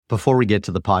Before we get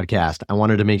to the podcast, I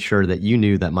wanted to make sure that you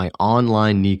knew that my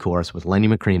online knee course with Lenny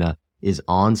Macrina is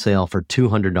on sale for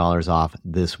 $200 off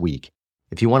this week.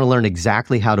 If you want to learn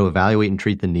exactly how to evaluate and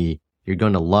treat the knee, you're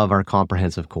going to love our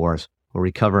comprehensive course where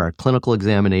we cover our clinical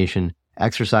examination,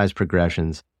 exercise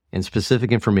progressions, and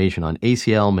specific information on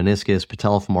ACL, meniscus,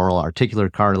 patellofemoral, articular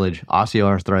cartilage,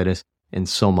 osteoarthritis, and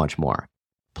so much more.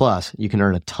 Plus, you can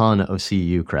earn a ton of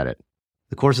CEU credit.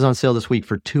 The course is on sale this week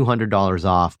for $200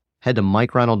 off. Head to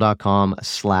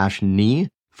MikeReinold.com/knee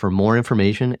for more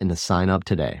information and to sign up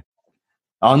today.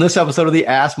 On this episode of the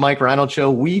Ask Mike Reinold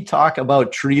Show, we talk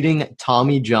about treating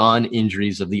Tommy John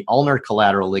injuries of the ulnar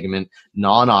collateral ligament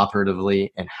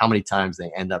non-operatively and how many times they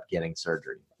end up getting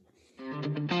surgery.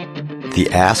 The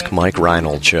Ask Mike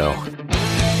Reinold Show.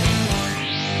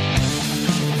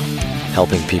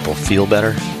 Helping people feel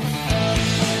better,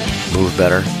 move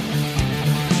better,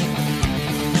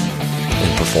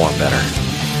 and perform better.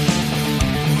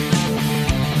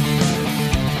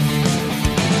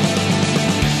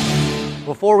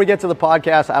 Before we get to the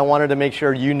podcast, I wanted to make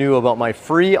sure you knew about my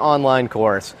free online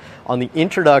course on the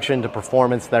Introduction to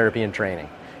Performance Therapy and Training.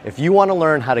 If you want to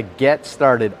learn how to get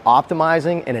started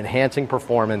optimizing and enhancing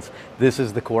performance, this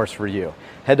is the course for you.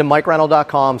 Head to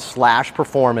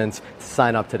MikeReinold.com/performance to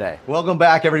sign up today. Welcome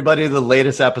back, everybody, to the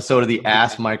latest episode of the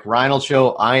Ask Mike Reinold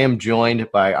Show. I am joined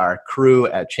by our crew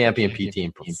at Champion PT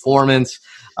and Performance.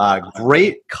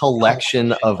 Great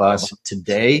collection of us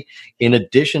today. In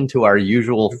addition to our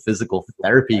usual physical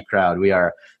therapy crowd, we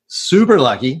are super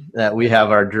lucky that we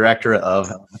have our director of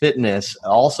fitness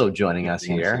also joining us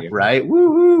here, right?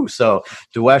 Woohoo! So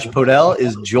Dewesh Podell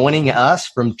is joining us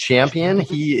from Champion.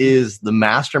 He is the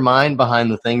mastermind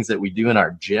behind the things that we do in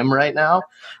our gym right now.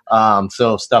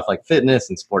 So stuff like fitness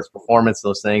and sports performance,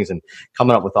 those things, and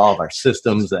coming up with all of our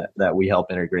systems that we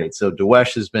help integrate. So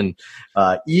Dewesh has been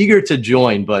eager to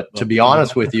join, but to be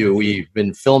honest with you, we've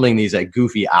been filming these at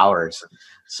goofy hours.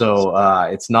 So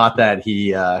it's not that he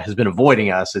has been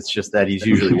avoiding us. It's just that he's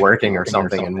usually working or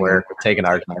something, and we're taking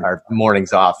our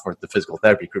mornings off for the physical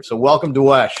therapy group. So welcome,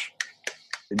 Dewesh.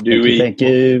 Dewey. Thank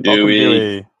you.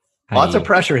 Dewey. Lots of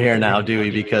pressure here now, Dewey,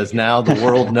 because now the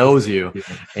world knows you,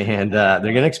 and they're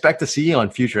going to expect to see you on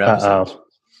future episodes.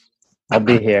 I'll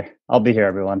be here,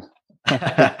 everyone.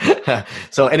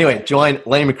 So anyway, join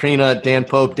Lenny Macrina, Dan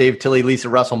Pope, Dave Tilley, Lisa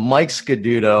Russell, Mike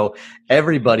Scaduto,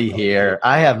 everybody here.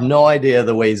 I have no idea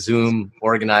the way Zoom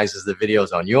organizes the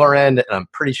videos on your end, and I'm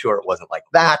pretty sure it wasn't like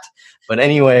that. But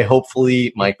anyway,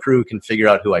 hopefully my crew can figure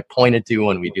out who I pointed to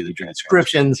when we do the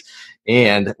transcriptions,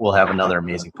 and we'll have another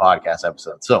amazing podcast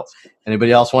episode. So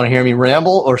anybody else want to hear me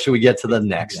ramble, or should we get to the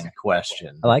next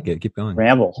question? I like it. Keep going.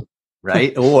 Ramble.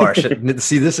 Right? Or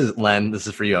see, this is Len. This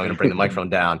is for you. I'm going to bring the microphone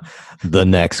down. The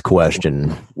next question.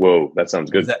 Whoa, that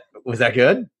sounds good. Was that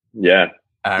good? Yeah.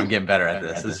 I'm getting better at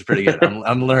this. This is pretty good.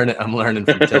 I'm learning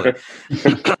from Tilly.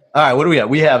 All right, what do we have?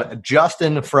 We have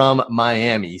Justin from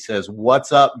Miami. He says,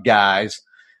 "What's up, guys?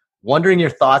 Wondering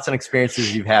your thoughts and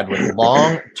experiences you've had with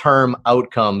long-term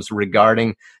outcomes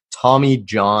regarding Tommy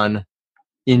John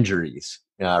injuries,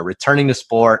 returning to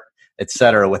sport,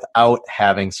 etc., without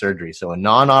having surgery. So a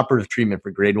non-operative treatment for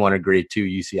grade 1 or grade 2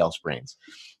 UCL sprains.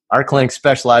 Our clinic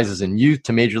specializes in youth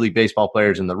to Major League Baseball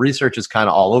players, and the research is kind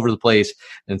of all over the place,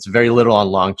 and it's very little on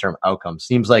long-term outcomes.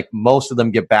 Seems like most of them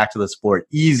get back to the sport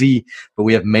easy, but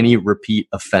we have many repeat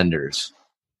offenders.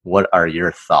 What are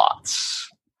your thoughts?"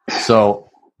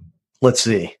 So let's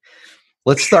see.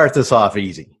 Let's start this off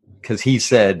easy, because he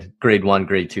said grade 1,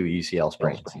 grade 2 UCL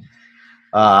sprains.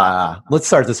 Let's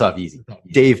start this off easy.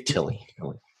 Dave Tilley,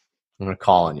 I'm going to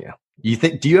call on you.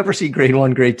 Do you ever see grade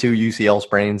 1, grade 2 UCL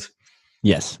sprains?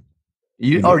 Yes.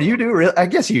 You do? Really? I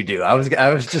guess you do. I was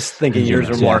just thinking yours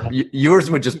were more. Yours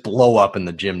would just blow up in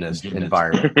the gymnast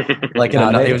environment. Like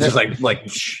it was just like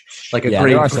a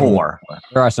grade 4.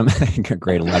 There are some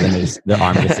grade 11 is the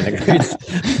arm disintegrates.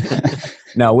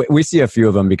 No, we see a few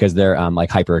of them because they're like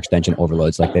hyperextension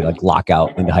overloads. Like they like lock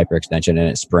out into hyperextension and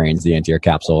it sprains the anterior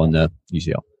capsule and the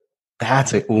UCL.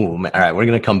 That's it. Ooh, man. All right, we're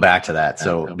going to come back to that.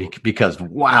 So because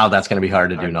wow, that's going to be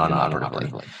hard to do non-operatively.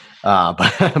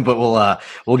 But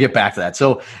we'll get back to that.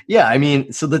 So yeah, I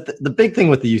mean, so the big thing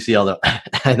with the UCL though,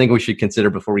 I think we should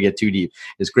consider before we get too deep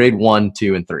is grade 1,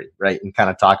 2, and 3, right? And kind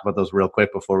of talk about those real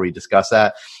quick before we discuss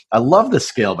that. I love the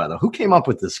scale, by the way. Who came up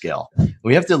with the scale?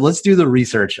 Let's do the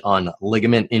research on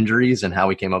ligament injuries and how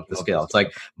we came up with the scale. It's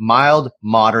like mild,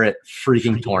 moderate,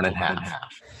 freaking torn in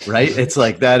half. Right? It's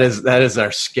like that is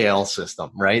our scale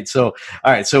system, right? So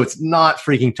all right, so it's not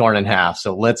freaking torn in half.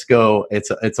 So let's go.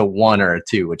 It's a 1 or a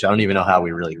 2, which I don't even know how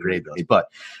we really grade those. But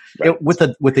with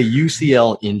a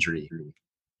UCL injury,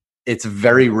 it's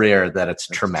very rare that it's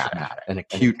traumatic, an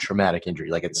acute traumatic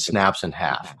injury, like it snaps in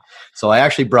half. So I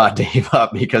actually brought Dave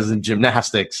up because in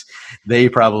gymnastics, they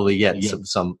probably get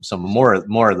some more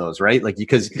of those, right? Like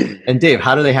and Dave,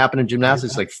 how do they happen in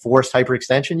gymnastics? Like forced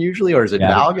hyperextension usually, or is it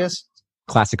valgus?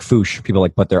 Classic foosh. People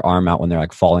like put their arm out when they're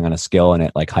like falling on a skill and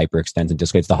it like hyperextends and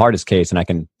dislocates. The hardest case, and I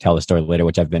can tell the story later,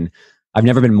 which I've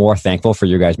never been more thankful for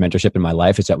your guys' mentorship in my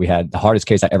life. Is that we had the hardest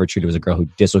case I ever treated was a girl who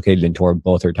dislocated and tore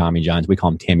both her Tommy Johns. We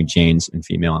call them Tammy Janes in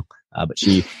female, but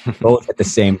she both at the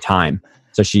same time.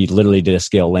 So she literally did a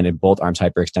skill, landed both arms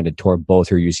hyperextended, tore both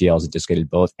her UCLs, and dislocated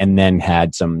both, and then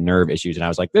had some nerve issues. And I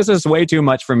was like, this is way too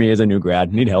much for me as a new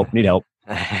grad. Need help.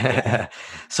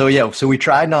 So we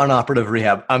tried non-operative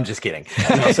rehab. I'm just kidding.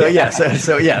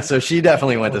 So she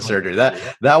definitely went to surgery. That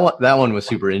one was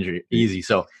super easy.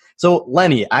 So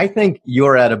Lenny, I think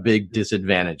you're at a big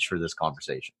disadvantage for this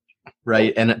conversation,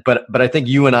 right? But I think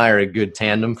you and I are a good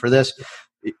tandem for this.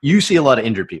 You see a lot of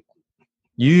injured people.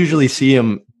 You usually see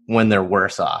them when they're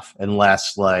worse off,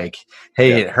 unless like,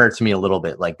 hey, it hurts me a little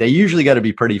bit. Like they usually got to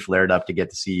be pretty flared up to get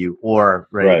to see you or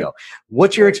ready to go.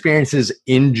 What's your experiences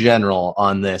in general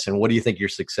on this, and what do you think your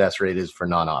success rate is for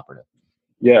non-operative?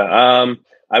 Yeah,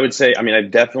 I would say, I mean, I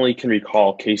definitely can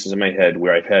recall cases in my head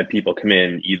where I've had people come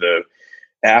in either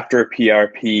after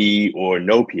PRP or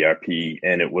no PRP,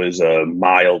 and it was a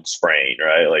mild sprain,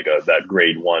 right? Like that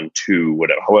grade 1, 2,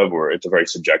 whatever. However, it's a very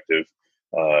subjective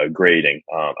grading,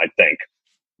 I think.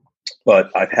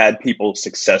 But I've had people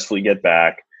successfully get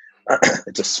back.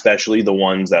 It's especially the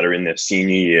ones that are in their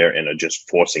senior year and are just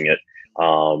forcing it.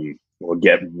 Will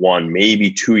get 1,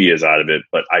 maybe 2 years out of it,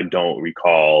 but I don't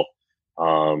recall,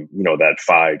 that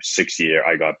 5-6 year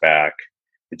I got back.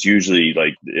 It's usually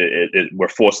like we're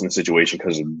forced in the situation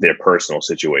because of their personal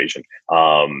situation.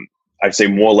 I'd say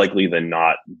more likely than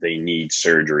not, they need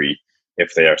surgery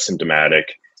if they are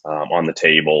symptomatic on the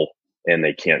table and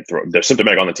they can't throw. They're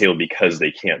symptomatic on the table because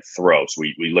they can't throw. So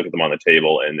we look at them on the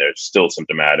table and they're still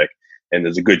symptomatic, and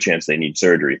there's a good chance they need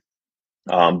surgery.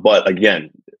 But again,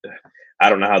 I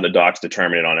don't know how the docs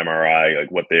determine it on MRI,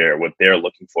 like what they're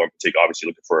looking for. Obviously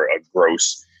looking for a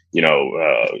gross,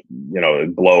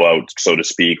 blowout, so to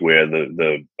speak, where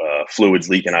the fluid's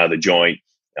leaking out of the joint.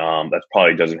 That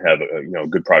probably doesn't have a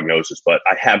good prognosis, but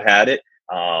I have had it.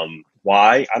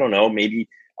 Why? I don't know. Maybe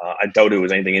I doubt it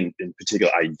was anything in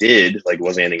particular I did. Like, it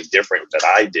wasn't anything different that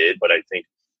I did, but I think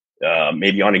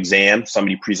maybe on exam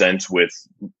somebody presents with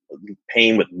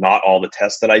pain with not all the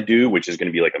tests that I do, which is going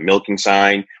to be like a milking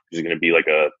sign, which is going to be like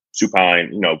a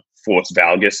supine, forced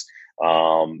valgus.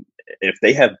 If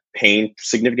they have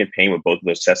significant pain with both of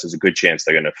those tests, there's a good chance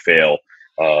they're going to fail,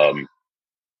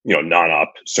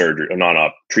 non-op surgery or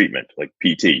non-op treatment like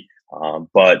PT.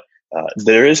 But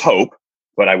there is hope,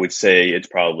 but I would say it's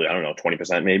probably,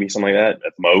 20%, maybe something like that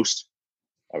at the most,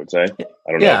 I would say.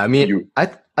 I don't know. Yeah. I mean,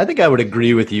 I think I would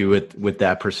agree with you with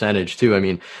that percentage too. I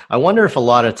mean, I wonder if a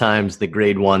lot of times the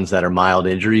grade 1s that are mild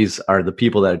injuries are the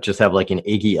people that just have like an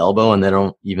achy elbow and they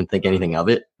don't even think anything of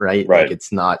it, right? Like,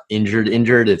 it's not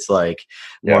injured. It's like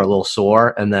more a little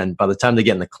sore. And then by the time they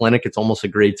get in the clinic, it's almost a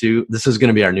grade 2. This is going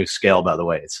to be our new scale, by the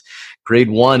way. It's grade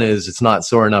 1 is it's not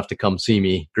sore enough to come see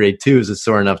me. Grade 2 is it's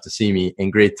sore enough to see me.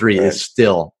 And grade 3 is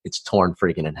still, it's torn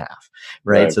freaking in half.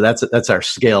 Right. So that's our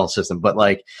scale system. But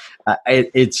like,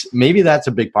 it's maybe that's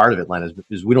a big part of it, Len, is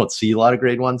because we don't see a lot of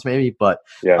grade 1s maybe, but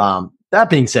that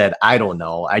being said, I don't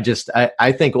know.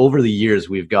 I think over the years,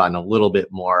 we've gotten a little bit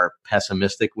more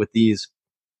pessimistic with these.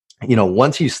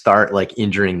 Once you start like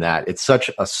injuring that, it's such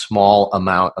a small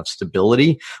amount of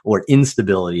stability or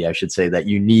instability, I should say, that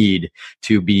you need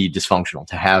to be dysfunctional,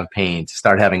 to have pain, to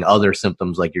start having other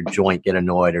symptoms like your joint get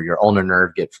annoyed or your ulnar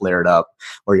nerve get flared up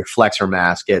or your flexor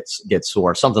mass gets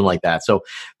sore, something like that. So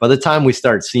by the time we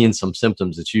start seeing some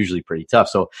symptoms, it's usually pretty tough.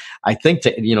 So I think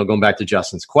going back to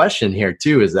Justin's question here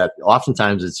too, is that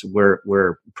oftentimes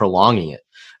we're prolonging it.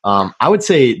 I would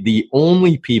say the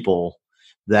only people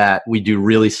that we do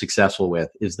really successful with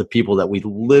is the people that we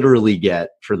literally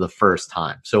get for the first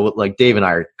time. So like Dave and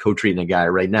I are co-treating a guy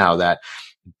right now that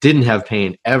didn't have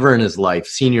pain ever in his life,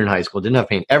 senior in high school, didn't have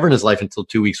pain ever in his life until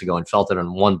 2 weeks ago and felt it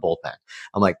on one bullpen.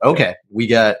 I'm like, okay, we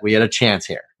had a chance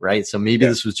here, right? So maybe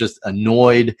this was just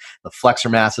annoyed. The flexor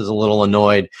mass is a little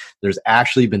annoyed. There's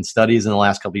actually been studies in the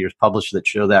last couple of years published that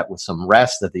show that with some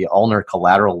rest that the ulnar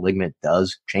collateral ligament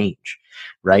does change.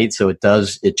 Right. So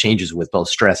it changes with both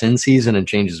stress in season and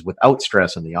changes without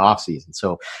stress in the off season.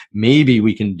 So maybe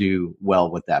we can do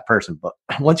well with that person. But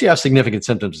once you have significant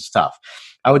symptoms, it's tough.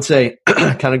 I would say,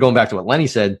 kind of going back to what Lenny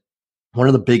said, one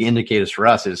of the big indicators for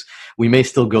us is we may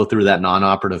still go through that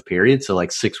non-operative period. So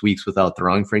like 6 weeks without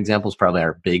throwing, for example, is probably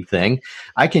our big thing.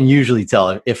 I can usually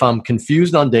tell if I'm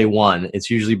confused on day 1, it's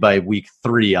usually by week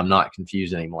 3, I'm not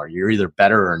confused anymore. You're either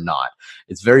better or not.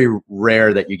 It's very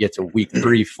rare that you get to week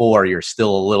 3, 4, you're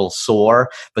still a little sore,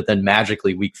 but then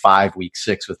magically week 5, week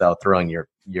 6 without throwing, you're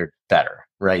better.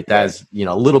 Right. That is,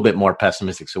 a little bit more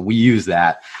pessimistic. So we use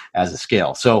that as a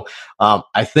scale. So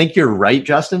I think you're right,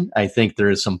 Justin. I think there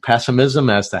is some pessimism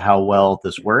as to how well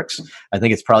this works. I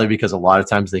think it's probably because a lot of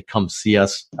times they come see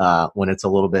us when it's a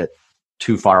little bit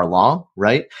too far along.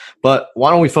 Right. But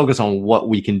why don't we focus on what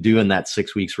we can do in that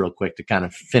 6 weeks real quick to kind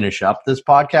of finish up this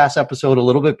podcast episode a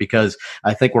little bit, because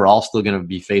I think we're all still going to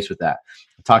be faced with that.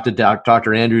 Talked to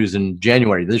Dr. Andrews in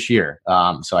January this year.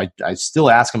 So I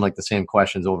still ask him like the same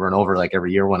questions over and over, like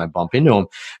every year when I bump into him,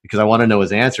 because I want to know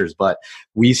his answers. But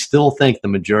we still think the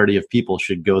majority of people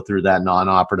should go through that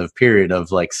non-operative period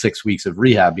of like 6 weeks of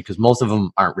rehab, because most of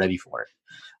them aren't ready for it.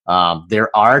 There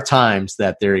are times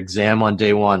that their exam on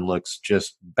day 1 looks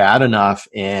just bad enough,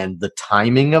 and the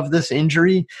timing of this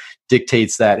injury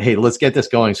dictates that, hey, let's get this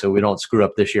going so we don't screw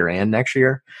up this year and next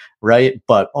year, right?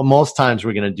 But most times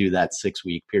we're going to do that 6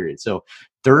 week period. So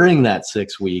during that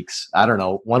 6 weeks, I don't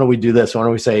know, why don't we do this? Why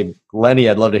don't we say, Lenny,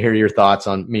 I'd love to hear your thoughts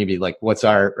on maybe like what's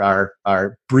our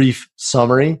brief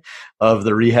summary of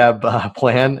the rehab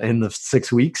plan in the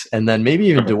 6 weeks, and then maybe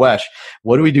even Dewesh,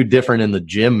 what do we do different in the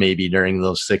gym maybe during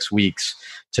those 6 weeks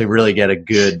to really get a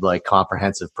good like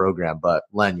comprehensive program? But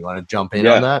Len, you want to jump in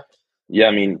on that? Yeah,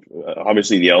 I mean,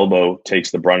 obviously the elbow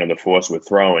takes the brunt of the force with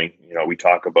throwing. We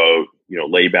talk about,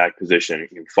 layback position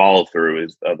and follow through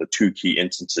is the 2 key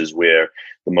instances where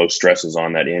the most stress is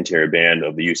on that anterior band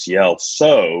of the UCL.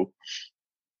 So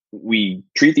we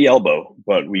treat the elbow,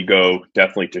 but we go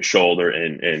definitely to shoulder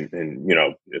and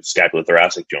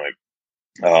scapulothoracic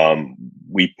joint.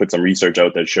 We put some research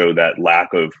out that showed that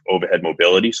lack of overhead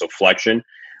mobility, so flexion,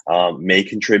 may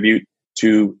contribute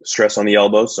to stress on the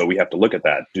elbow. So we have to look at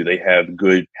that. Do they have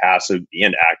good passive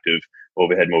and active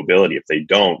overhead mobility? If they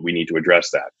don't, we need to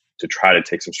address that to try to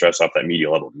take some stress off that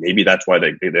medial elbow. Maybe that's why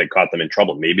they caught them in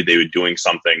trouble. Maybe they were doing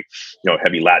something,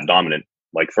 heavy lat dominant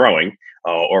like throwing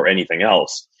or anything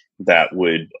else that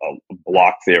would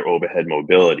block their overhead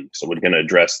mobility. So we're going to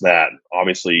address that.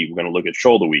 Obviously, we're going to look at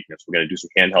shoulder weakness. We're going to do some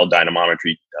handheld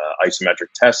dynamometry, isometric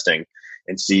testing,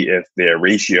 and see if their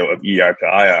ratio of ER to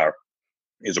IR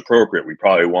is appropriate. We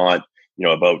probably want,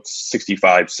 about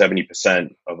 65, 70%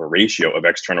 of a ratio of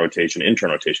external rotation,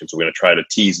 internal rotation. So we're going to try to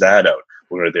tease that out.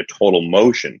 We're going to look at total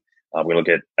motion. We're going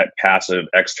to look at passive,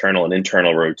 external, and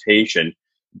internal rotation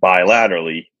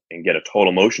bilaterally and get a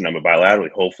total motion number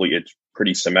bilaterally. Hopefully it's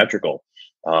pretty symmetrical.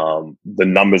 The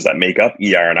numbers that make up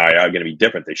ER and IR are going to be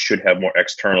different. They should have more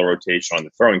external rotation on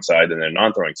the throwing side than the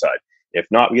non-throwing side. If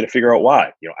not, we got to figure out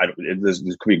why. There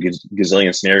could be a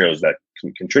gazillion scenarios that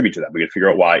can contribute to that. We got to figure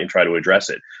out why and try to address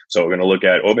it. So we're going to look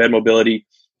at overhead mobility,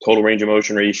 total range of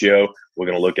motion ratio. We're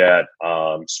going to look at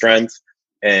strength,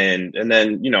 and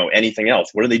then anything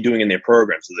else. What are they doing in their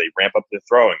programs? Do they ramp up their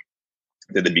throwing?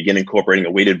 Did they begin incorporating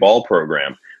a weighted ball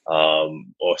program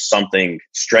or something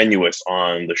strenuous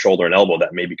on the shoulder and elbow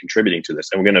that may be contributing to this?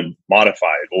 And we're going to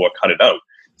modify it or cut it out.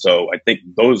 So I think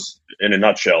those, in a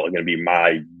nutshell, are going to be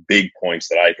my big points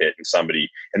that I hit in somebody.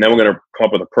 And then we're going to come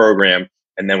up with a program,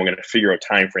 and then we're going to figure out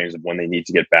timeframes of when they need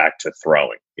to get back to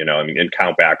throwing, and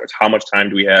count backwards. How much time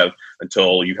do we have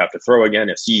until you have to throw again,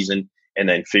 a season, and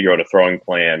then figure out a throwing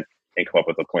plan and come up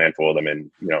with a plan for them, and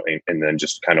then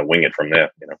just kind of wing it from there,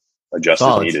 adjust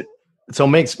as needed. So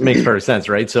makes perfect sense,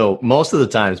 right? So most of the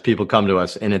times people come to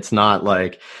us and it's not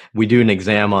like we do an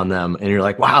exam on them and you're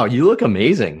like, wow, you look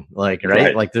amazing. Like,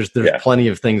 right? Like there's plenty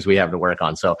of things we have to work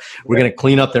on. So we're going to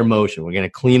clean up their motion. We're going to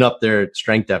clean up their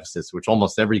strength deficits, which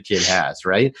almost every kid has,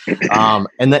 right?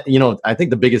 And that, I think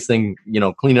the biggest thing,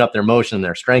 cleaning up their motion and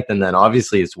their strength. And then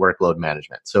obviously it's workload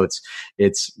management. So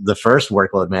it's the first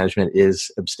workload management is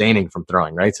abstaining from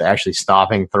throwing, right? So actually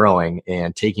stopping throwing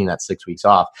and taking that 6 weeks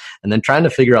off, and then trying to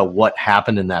figure out what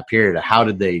happened in that period. How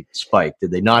did they spike?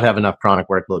 Did they not have enough chronic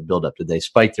workload buildup? Did they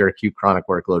spike their acute chronic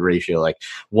workload ratio? Like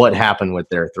what happened with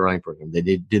their throwing program?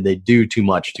 Did they do too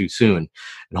much too soon?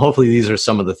 And hopefully these are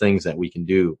some of the things that we can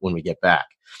do when we get back.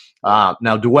 Now,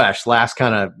 Dewesh, last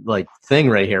kind of like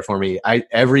thing right here for me.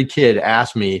 Every kid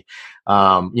asks me,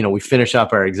 we finish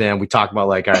up our exam. We talk about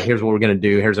like, all right, here's what we're going to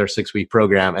do. Here's our 6-week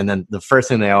program. And then the first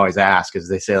thing they always ask is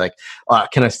they say like,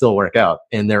 can I still work out?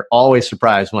 And they're always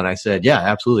surprised when I said, yeah,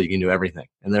 absolutely. You can do everything.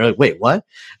 And they're like, wait, what?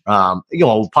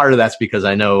 Part of that's because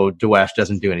I know Dewesh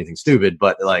doesn't do anything stupid,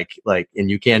 but and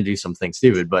you can do some things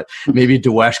stupid, but maybe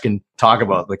Dewesh can talk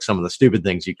about like some of the stupid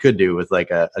things you could do with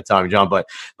like a Tommy John. But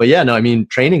yeah, no, I mean,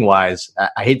 training wise,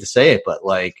 I hate to say it, but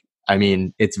like, I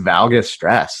mean, it's valgus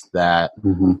stress that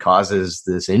causes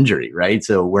this injury, right?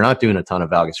 So we're not doing a ton of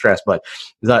valgus stress, but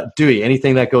Dewey,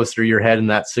 anything that goes through your head in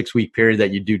that 6-week period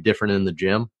that you do different in the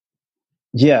gym?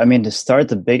 Yeah, I mean, to start,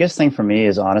 the biggest thing for me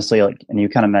is honestly, like, and you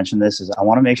kind of mentioned this, is I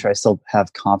want to make sure I still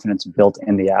have confidence built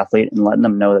in the athlete and letting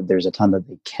them know that there's a ton that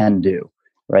they can do,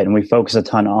 right? And we focus a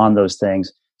ton on those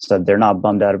things so that they're not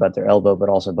bummed out about their elbow, but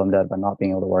also bummed out about not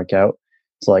being able to work out.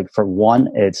 So like for one,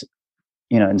 it's,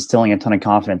 instilling a ton of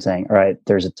confidence saying, all right,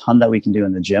 there's a ton that we can do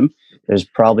in the gym. There's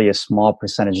probably a small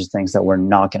percentage of things that we're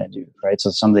not going to do, right?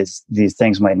 So some of these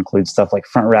things might include stuff like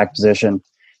front rack position.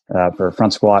 For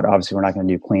front squat, obviously we're not going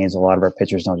to do cleans. A lot of our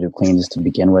pitchers don't do cleans to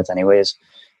begin with anyways.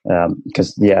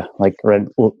 Because like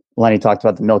Lenny talked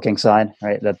about the milking side,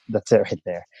 right? That's it right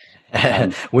there.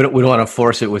 We don't want to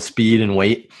force it with speed and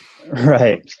weight.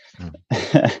 Right.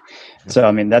 So,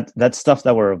 I mean, that's stuff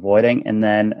that we're avoiding. And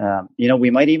then, we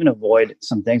might even avoid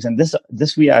some things. And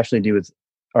this we actually do with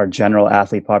our general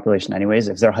athlete population anyways.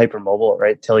 If they're hypermobile,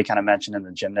 right? Tilly kind of mentioned in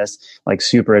the gymnast, like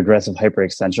super aggressive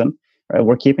hyperextension, right?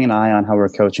 We're keeping an eye on how we're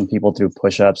coaching people through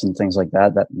push-ups and things like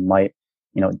that might,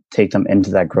 take them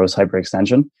into that gross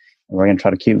hyperextension. And we're going to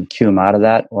try to cue them out of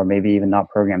that, or maybe even not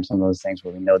program some of those things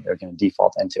where we know they're going to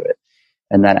default into it.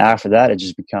 And then after that, it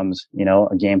just becomes,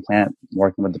 a game plan,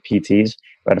 working with the PTs.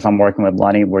 But if I'm working with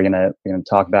Lenny, we're gonna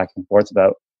talk back and forth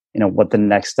about, what the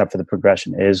next step for the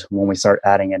progression is when we start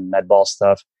adding in med ball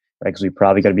stuff, right? Because we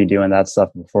probably got to be doing that stuff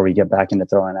before we get back into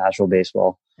throwing actual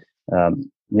baseball.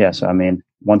 So I mean,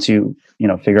 once you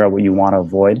figure out what you want to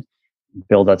avoid,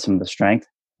 build out some of the strength.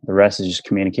 The rest is just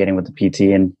communicating with the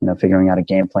PT and figuring out a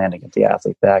game plan to get the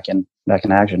athlete back in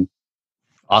action.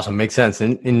 Awesome. Makes sense.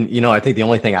 And I think the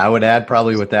only thing I would add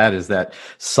probably with that is that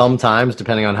sometimes,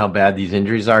 depending on how bad these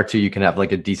injuries are too, you can have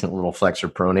like a decent little flexor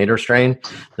pronator strain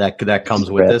that comes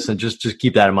with this, and just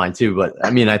keep that in mind too. But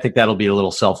I mean, I think that'll be a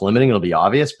little self-limiting. It'll be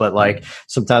obvious, but like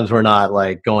sometimes we're not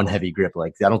like going heavy grip.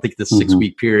 Like I don't think the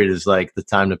 6-week period is like the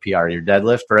time to PR your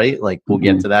deadlift, right? Like we'll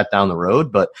get to that down the road,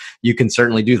 but you can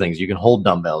certainly do things. You can hold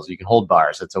dumbbells, you can hold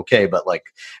bars. It's okay. But like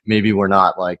maybe we're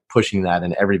not like pushing that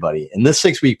in everybody. In this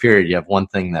 6-week period, you have one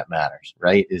thing that matters,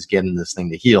 right? Is getting this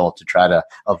thing to heal to try to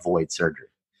avoid surgery.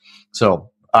 So,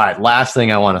 all right, last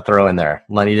thing I want to throw in there.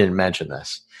 Lenny didn't mention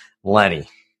this. Lenny,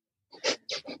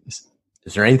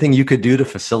 is there anything you could do to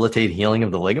facilitate healing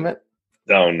of the ligament?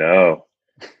 Oh, no.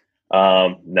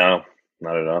 No,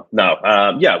 not at all.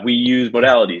 No. Yeah, we use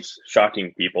modalities,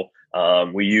 shocking people.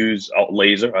 We use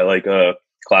laser. I like a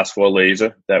class 4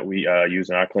 laser that we use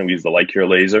in our clinic. We use the LightCure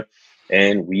laser,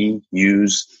 and we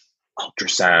use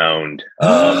ultrasound.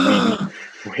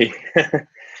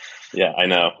 Yeah, I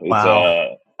know. It's,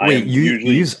 wow. Wait, you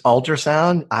use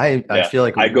ultrasound? I feel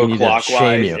like I go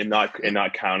clockwise and not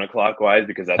counterclockwise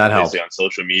because that's what they say on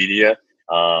social media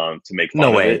to make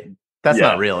fun of it. That's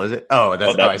not real, is it? Oh,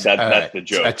 that's the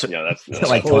joke. That's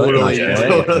like totally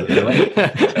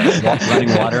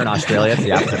running water in Australia. It's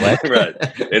the opposite way.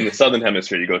 Right. In the southern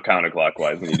hemisphere, you go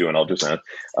counterclockwise when you do an ultrasound.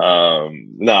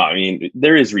 No, I mean,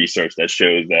 there is research that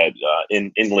shows that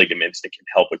in ligaments, it can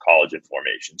help with collagen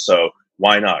formation. So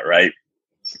why not, right?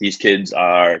 These kids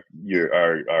are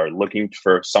looking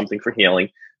for something for healing.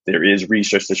 There is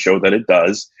research to show that it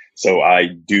does. So I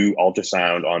do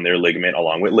ultrasound on their ligament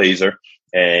along with laser.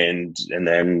 And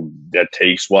then that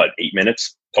takes 8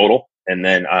 minutes total. And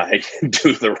then I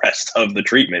do the rest of the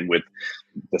treatment with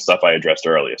the stuff I addressed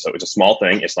earlier. So it's a small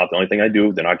thing. It's not the only thing I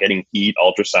do. They're not getting heat,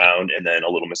 ultrasound, and then a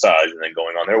little massage and then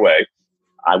going on their way.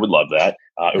 I would love that.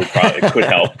 It could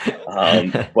help.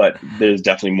 But there's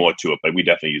definitely more to it, but we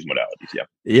definitely use modalities. Yeah.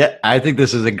 Yeah. I think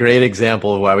this is a great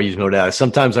example of why we use modalities.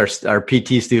 Sometimes our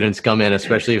PT students come in,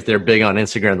 especially if they're big on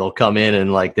Instagram, they'll come in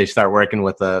and like they start working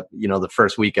with the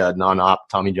first week of non-op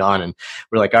Tommy John. And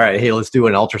we're like, all right, hey, let's do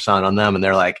an ultrasound on them. And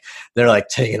they're like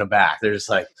taken aback. They're just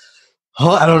like,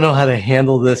 oh, I don't know how to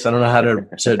handle this. I don't know how to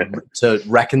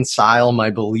reconcile my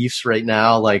beliefs right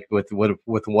now, like with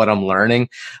what I'm learning,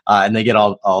 and they get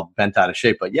all bent out of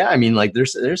shape. But yeah, I mean, like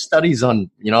there's studies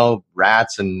on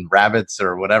rats and rabbits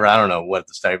or whatever. I don't know what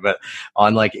the study, but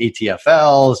on like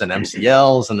ATFLs and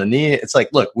MCLs and the knee. It's like,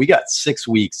 look, we got 6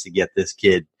 weeks to get this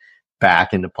kid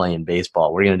back into playing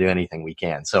baseball. We're going to do anything we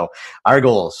can. So our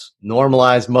goals,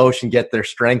 normalize motion, get their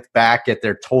strength back, get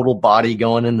their total body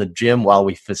going in the gym while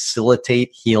we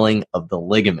facilitate healing of the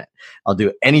ligament. I'll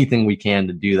do anything we can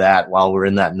to do that while we're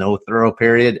in that no throw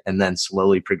period, and then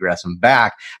slowly progress them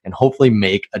back and hopefully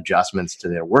make adjustments to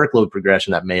their workload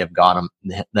progression that may have got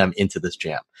them into this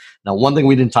jam. Now, one thing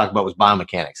we didn't talk about was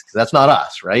biomechanics, because that's not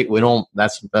us, right?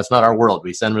 That's not our world.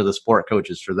 We send the sport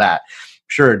coaches for that.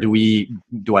 Sure. Do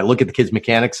I look at the kids'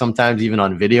 mechanics sometimes even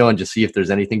on video and just see if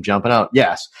there's anything jumping out?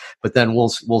 Yes. But then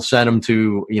we'll send them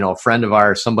to, a friend of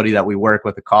ours, somebody that we work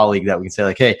with, a colleague that we can say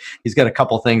like, hey, he's got a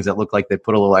couple things that look like they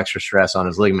put a little extra stress on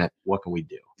his ligament. What can we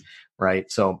do? Right.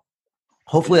 So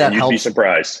hopefully that helps. You'd be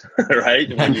surprised, right?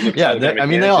 Yeah.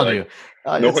 They all do.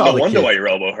 No wonder why your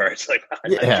elbow hurts. Like, how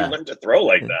did you learn to throw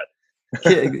like that?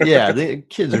 The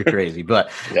kids are crazy. But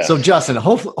So Justin,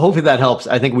 hopefully that helps.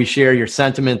 I think we share your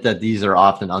sentiment that these are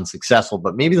often unsuccessful,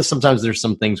 but maybe sometimes there's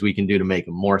some things we can do to make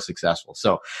them more successful.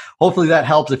 So hopefully that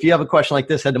helps. If you have a question like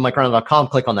this, head to MikeReinold.com,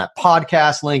 click on that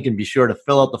podcast link, and be sure to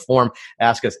fill out the form.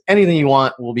 Ask us anything you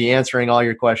want. We'll be answering all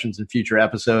your questions in future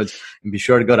episodes. And be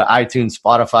sure to go to iTunes,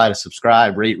 Spotify to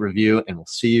subscribe, rate, review, and we'll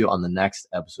see you on the next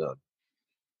episode.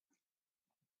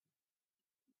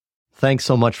 Thanks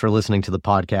so much for listening to the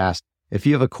podcast. If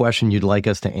you have a question you'd like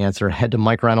us to answer, head to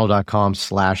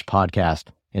MikeReinold.com/podcast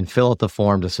and fill out the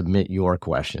form to submit your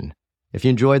question. If you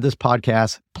enjoyed this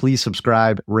podcast, please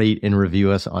subscribe, rate, and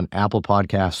review us on Apple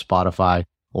Podcasts, Spotify,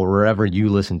 or wherever you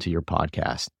listen to your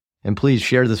podcast. And please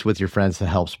share this with your friends to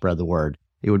help spread the word.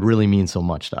 It would really mean so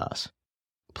much to us.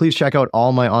 Please check out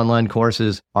all my online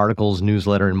courses, articles,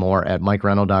 newsletter, and more at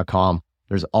MikeReinold.com.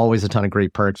 There's always a ton of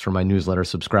great perks for my newsletter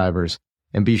subscribers.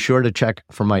 And be sure to check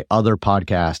for my other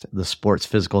podcast, the Sports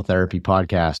Physical Therapy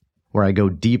Podcast, where I go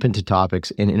deep into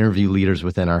topics and interview leaders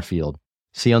within our field.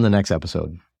 See you on the next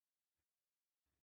episode.